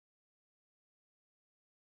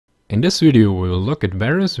In this video we will look at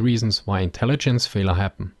various reasons why intelligence failure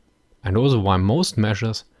happen, and also why most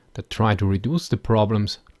measures that try to reduce the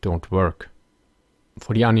problems don't work.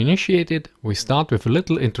 For the uninitiated, we start with a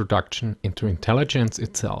little introduction into intelligence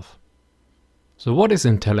itself. So what is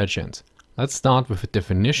intelligence? Let's start with a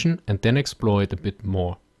definition and then explore it a bit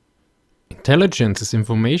more. Intelligence is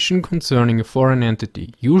information concerning a foreign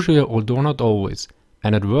entity, usually, although not always,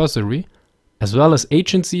 an adversary, as well as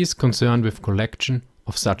agencies concerned with collection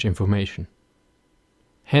of such information.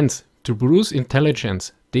 Hence, to produce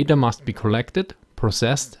intelligence, data must be collected,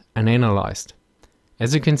 processed and analyzed.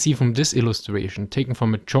 As you can see from this illustration taken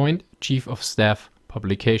from a Joint Chief of Staff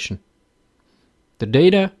publication. The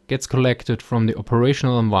data gets collected from the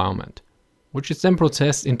operational environment, which is then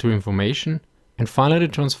processed into information and finally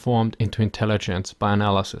transformed into intelligence by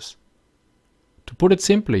analysis. To put it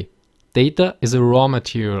simply, data is a raw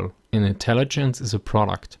material and intelligence is a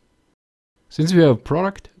product. Since we have a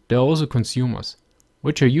product, there are also consumers,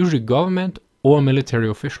 which are usually government or military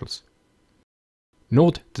officials.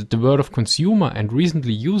 Note that the word of consumer and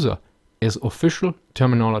recently user is official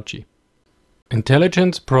terminology.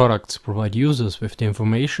 Intelligence products provide users with the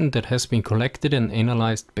information that has been collected and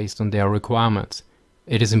analyzed based on their requirements.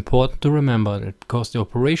 It is important to remember that because the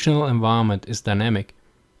operational environment is dynamic,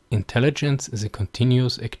 intelligence is a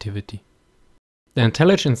continuous activity. The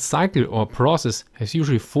intelligence cycle or process has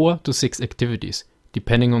usually 4 to 6 activities,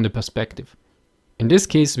 depending on the perspective. In this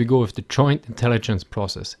case, we go with the joint intelligence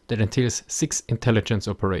process that entails 6 intelligence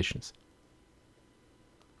operations.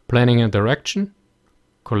 Planning and direction,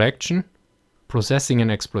 collection, processing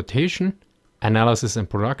and exploitation, analysis and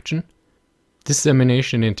production,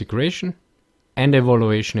 dissemination and integration, and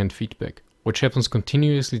evaluation and feedback, which happens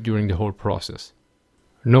continuously during the whole process.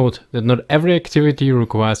 Note that not every activity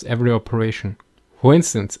requires every operation. For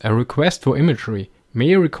instance, a request for imagery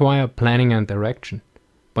may require planning and direction,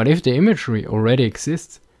 but if the imagery already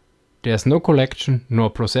exists, there's no collection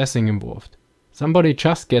nor processing involved. Somebody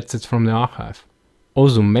just gets it from the archive.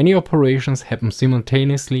 Also, many operations happen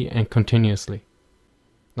simultaneously and continuously.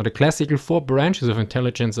 Now, the classical 4 branches of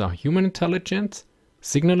intelligence are human intelligence,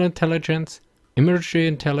 signal intelligence, imagery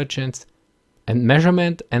intelligence, and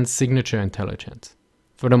measurement and signature intelligence.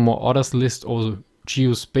 Furthermore, others list also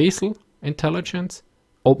Geospatial-Intelligence,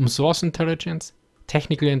 open source intelligence,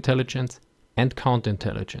 technical intelligence, and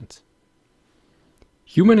counterintelligence.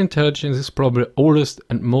 Human intelligence is probably the oldest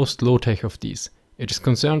and most low-tech of these. It is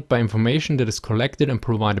concerned by information that is collected and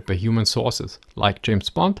provided by human sources, like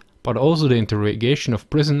James Bond, but also the interrogation of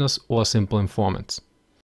prisoners or simple informants.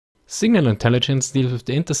 Signal intelligence deals with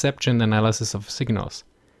the interception and analysis of signals.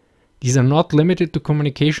 These are not limited to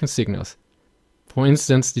communication signals, for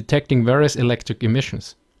instance detecting various electric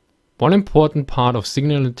emissions. One important part of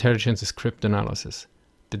signal intelligence is cryptanalysis,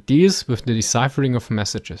 that deals with the deciphering of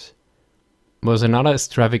messages, whereas another is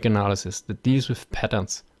traffic analysis that deals with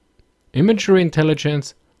patterns. Imagery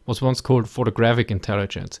intelligence was once called photographic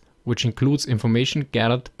intelligence, which includes information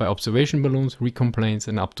gathered by observation balloons, recon planes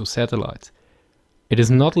and up to satellites. It is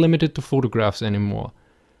not limited to photographs anymore.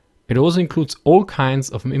 It also includes all kinds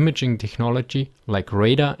of imaging technology like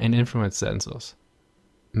radar and infrared sensors.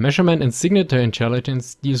 Measurement and signature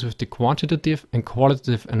intelligence deals with the quantitative and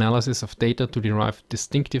qualitative analysis of data to derive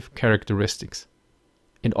distinctive characteristics.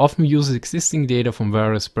 It often uses existing data from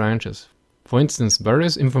various branches. For instance,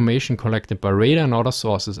 various information collected by radar and other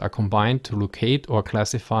sources are combined to locate or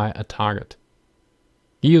classify a target.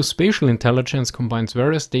 Geospatial intelligence combines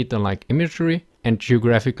various data like imagery and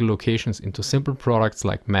geographical locations into simple products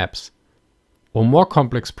like maps, or more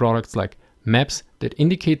complex products like maps that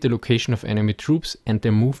indicate the location of enemy troops and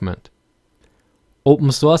their movement.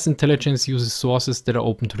 Open source intelligence uses sources that are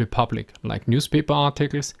open to the public, like newspaper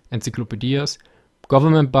articles, encyclopedias,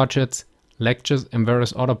 government budgets, lectures and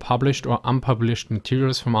various other published or unpublished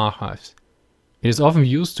materials from archives. It is often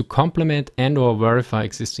used to complement and/or verify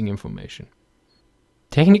existing information.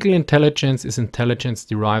 Technical intelligence is intelligence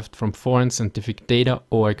derived from foreign scientific data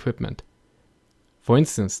or equipment. For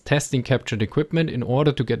instance, testing captured equipment in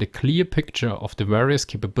order to get a clear picture of the various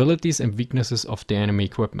capabilities and weaknesses of the enemy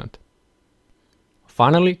equipment.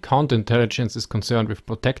 Finally, counterintelligence is concerned with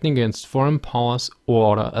protecting against foreign powers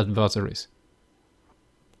or other adversaries.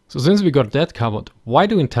 So since we got that covered, why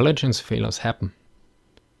do intelligence failures happen?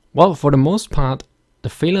 Well, for the most part, the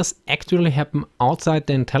failures actually happen outside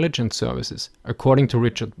the intelligence services, according to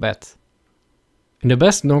Richard Betts. In the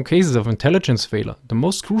best known cases of intelligence failure, the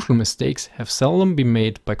most crucial mistakes have seldom been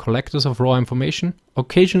made by collectors of raw information,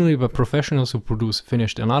 occasionally by professionals who produce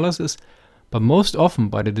finished analysis, but most often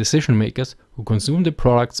by the decision makers who consume the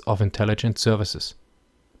products of intelligence services.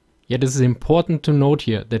 Yet it is important to note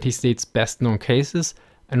here that he states best known cases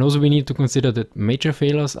And also we need to consider that major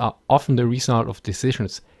failures are often the result of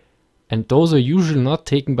decisions, and those are usually not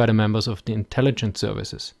taken by the members of the intelligence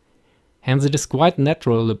services. Hence it is quite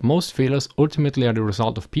natural that most failures ultimately are the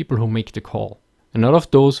result of people who make the call, and not of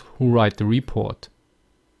those who write the report.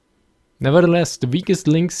 Nevertheless, the weakest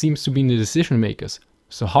link seems to be in the decision makers,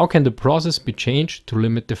 so how can the process be changed to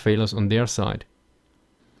limit the failures on their side?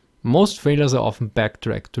 Most failures are often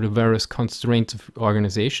backtracked to the various constraints of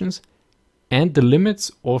organizations and the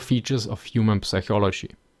limits or features of human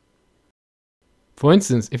psychology. For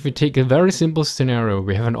instance, if we take a very simple scenario,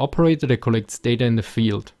 we have an operator that collects data in the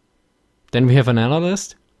field. Then we have an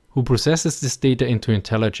analyst who processes this data into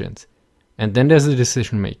intelligence, and then there's a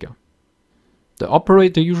decision maker. The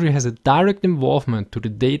operator usually has a direct involvement to the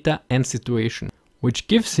data and situation, which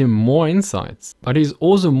gives him more insights, but he is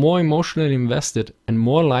also more emotionally invested and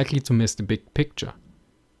more likely to miss the big picture.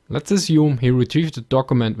 Let's assume he retrieved a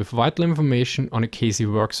document with vital information on a case he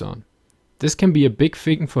works on. This can be a big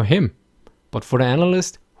thing for him, but for the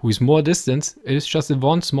analyst, who is more distant, it is just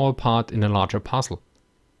one small part in a larger puzzle.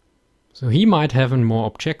 So he might have a more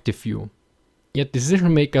objective view. Yet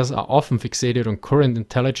decision makers are often fixated on current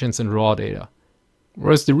intelligence and raw data,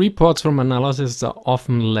 whereas the reports from analysis are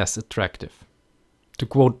often less attractive. To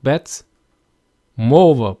quote Betts,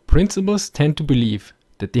 moreover, principals tend to believe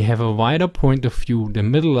that they have a wider point of view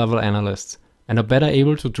than middle-level analysts and are better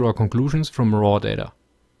able to draw conclusions from raw data.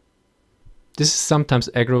 This is sometimes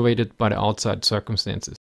aggravated by the outside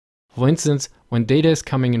circumstances. For instance, when data is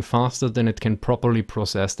coming in faster than it can properly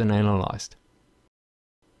processed and analyzed.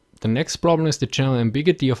 The next problem is the general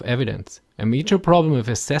ambiguity of evidence. A major problem with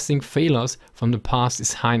assessing failures from the past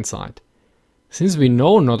is hindsight. Since we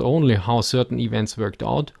know not only how certain events worked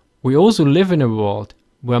out, we also live in a world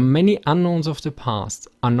where many unknowns of the past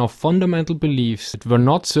are now fundamental beliefs that were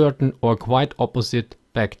not certain or quite opposite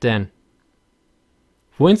back then.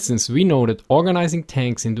 For instance, we know that organizing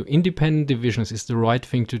tanks into independent divisions is the right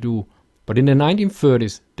thing to do, but in the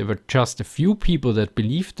 1930s there were just a few people that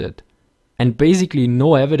believed it, and basically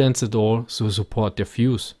no evidence at all to support their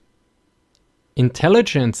views.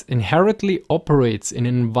 Intelligence inherently operates in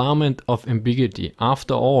an environment of ambiguity.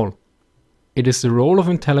 After all, it is the role of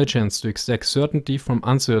intelligence to extract certainty from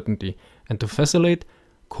uncertainty and to facilitate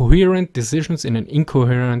coherent decisions in an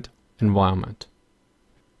incoherent environment.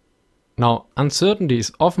 Now, uncertainty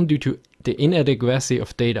is often due to the inadequacy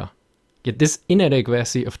of data. Yet this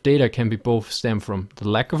inadequacy of data can be both stem from the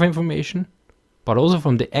lack of information, but also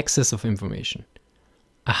from the excess of information.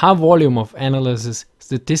 A high volume of analysis,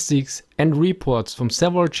 statistics and reports from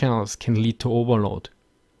several channels can lead to overload.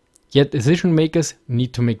 Yet decision makers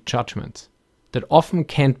need to make judgments that often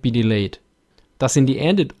can't be delayed. Thus in the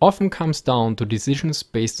end it often comes down to decisions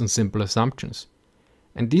based on simple assumptions.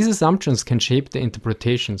 And these assumptions can shape the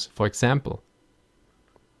interpretations. For example,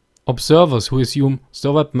 observers who assume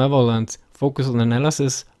Soviet malevolence focus on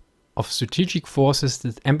analysis of strategic forces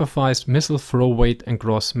that emphasize missile throw weight and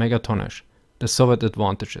gross megatonnage, the Soviet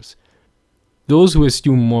advantages. Those who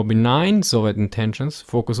assume more benign Soviet intentions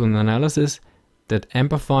focus on analysis that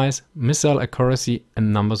emphasize missile accuracy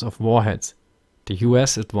and numbers of warheads, the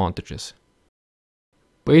US advantages.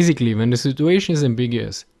 Basically, when the situation is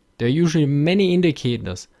ambiguous, there are usually many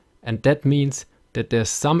indicators, and that means that there's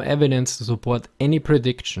some evidence to support any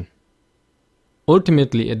prediction.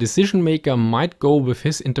 Ultimately, a decision maker might go with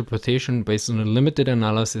his interpretation based on a limited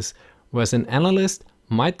analysis, whereas an analyst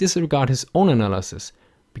might disregard his own analysis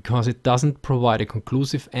because it doesn't provide a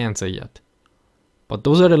conclusive answer yet. But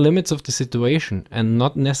those are the limits of the situation and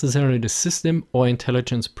not necessarily the system or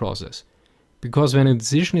intelligence process. Because when a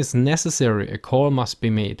decision is necessary, a call must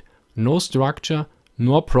be made. No structure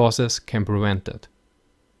nor process can prevent that.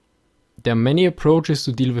 There are many approaches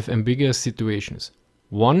to deal with ambiguous situations.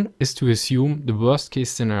 One is to assume the worst case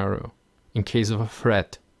scenario in case of a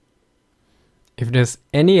threat. If there's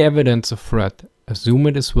any evidence of threat, assume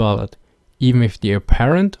it is valid, even if the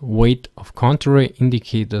apparent weight of contrary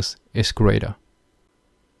indicators is greater.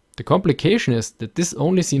 The complication is that this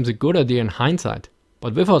only seems a good idea in hindsight,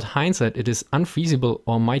 but without hindsight it is unfeasible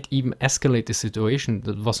or might even escalate a situation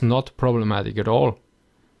that was not problematic at all.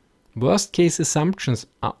 Worst case assumptions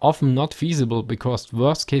are often not feasible because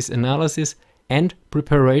worst case analysis and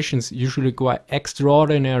preparations usually require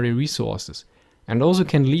extraordinary resources and also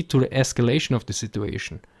can lead to the escalation of the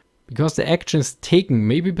situation, because the actions taken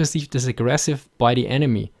may be perceived as aggressive by the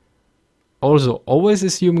enemy. Also, always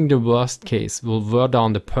assuming the worst case will wear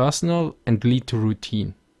down the personnel and lead to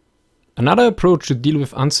routine. Another approach to deal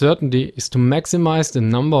with uncertainty is to maximize the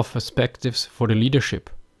number of perspectives for the leadership.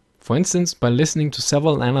 For instance, by listening to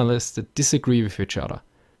several analysts that disagree with each other.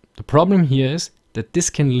 The problem here is that this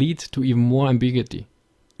can lead to even more ambiguity.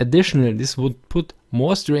 Additionally, this would put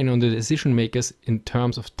more strain on the decision makers in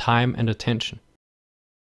terms of time and attention.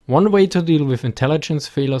 One way to deal with intelligence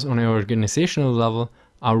failures on an organizational level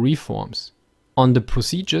are reforms on the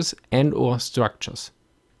procedures and/or structures.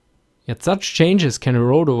 Yet such changes can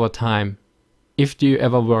erode over time, if they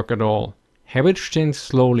ever work at all. Habits change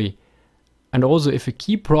slowly, and also if a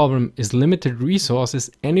key problem is limited resources,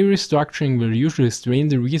 any restructuring will usually strain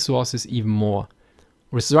the resources even more.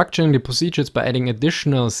 Restructuring the procedures by adding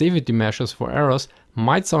additional safety measures for errors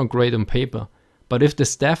might sound great on paper, but if the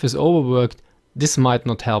staff is overworked, this might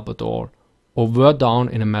not help at all, or wear down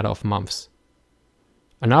in a matter of months.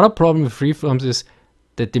 Another problem with reforms is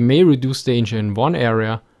that they may reduce danger in one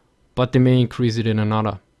area, but they may increase it in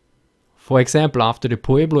another. For example, after the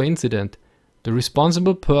Pueblo incident, the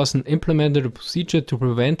responsible person implemented a procedure to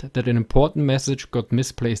prevent that an important message got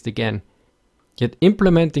misplaced again. Yet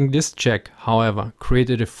implementing this check, however,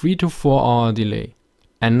 created a 3 to 4 hour delay.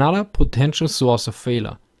 Another potential source of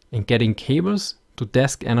failure in getting cables to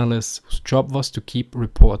desk analysts whose job was to keep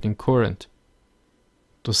reporting current.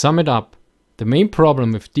 To sum it up, the main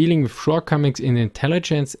problem with dealing with shortcomings in the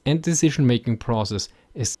intelligence and decision-making process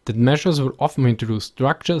is that measures will often introduce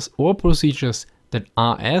structures or procedures that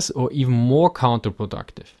are as or even more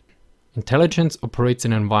counterproductive. Intelligence operates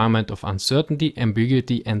in an environment of uncertainty,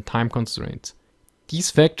 ambiguity, and time constraints.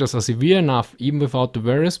 These factors are severe enough even without the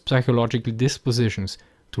various psychological dispositions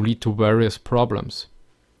to lead to various problems.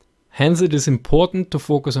 Hence, it is important to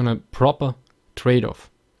focus on a proper trade-off.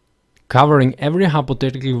 Covering every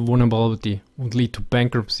hypothetical vulnerability would lead to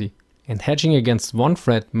bankruptcy, and hedging against one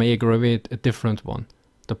threat may aggravate a different one.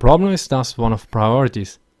 The problem is thus one of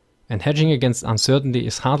priorities, and hedging against uncertainty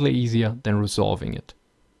is hardly easier than resolving it.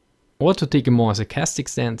 Or to take a more sarcastic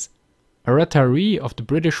stance, a retiree of the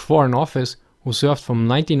British Foreign Office who served from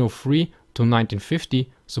 1903 to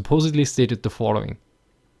 1950 supposedly stated the following: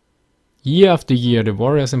 "Year after year the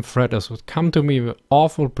warriors and threaters would come to me with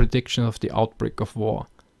awful predictions of the outbreak of war.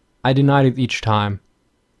 I denied it each time.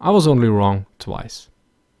 I was only wrong twice."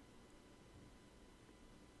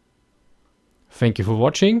 Thank you for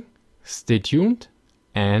watching, stay tuned,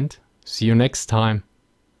 and see you next time.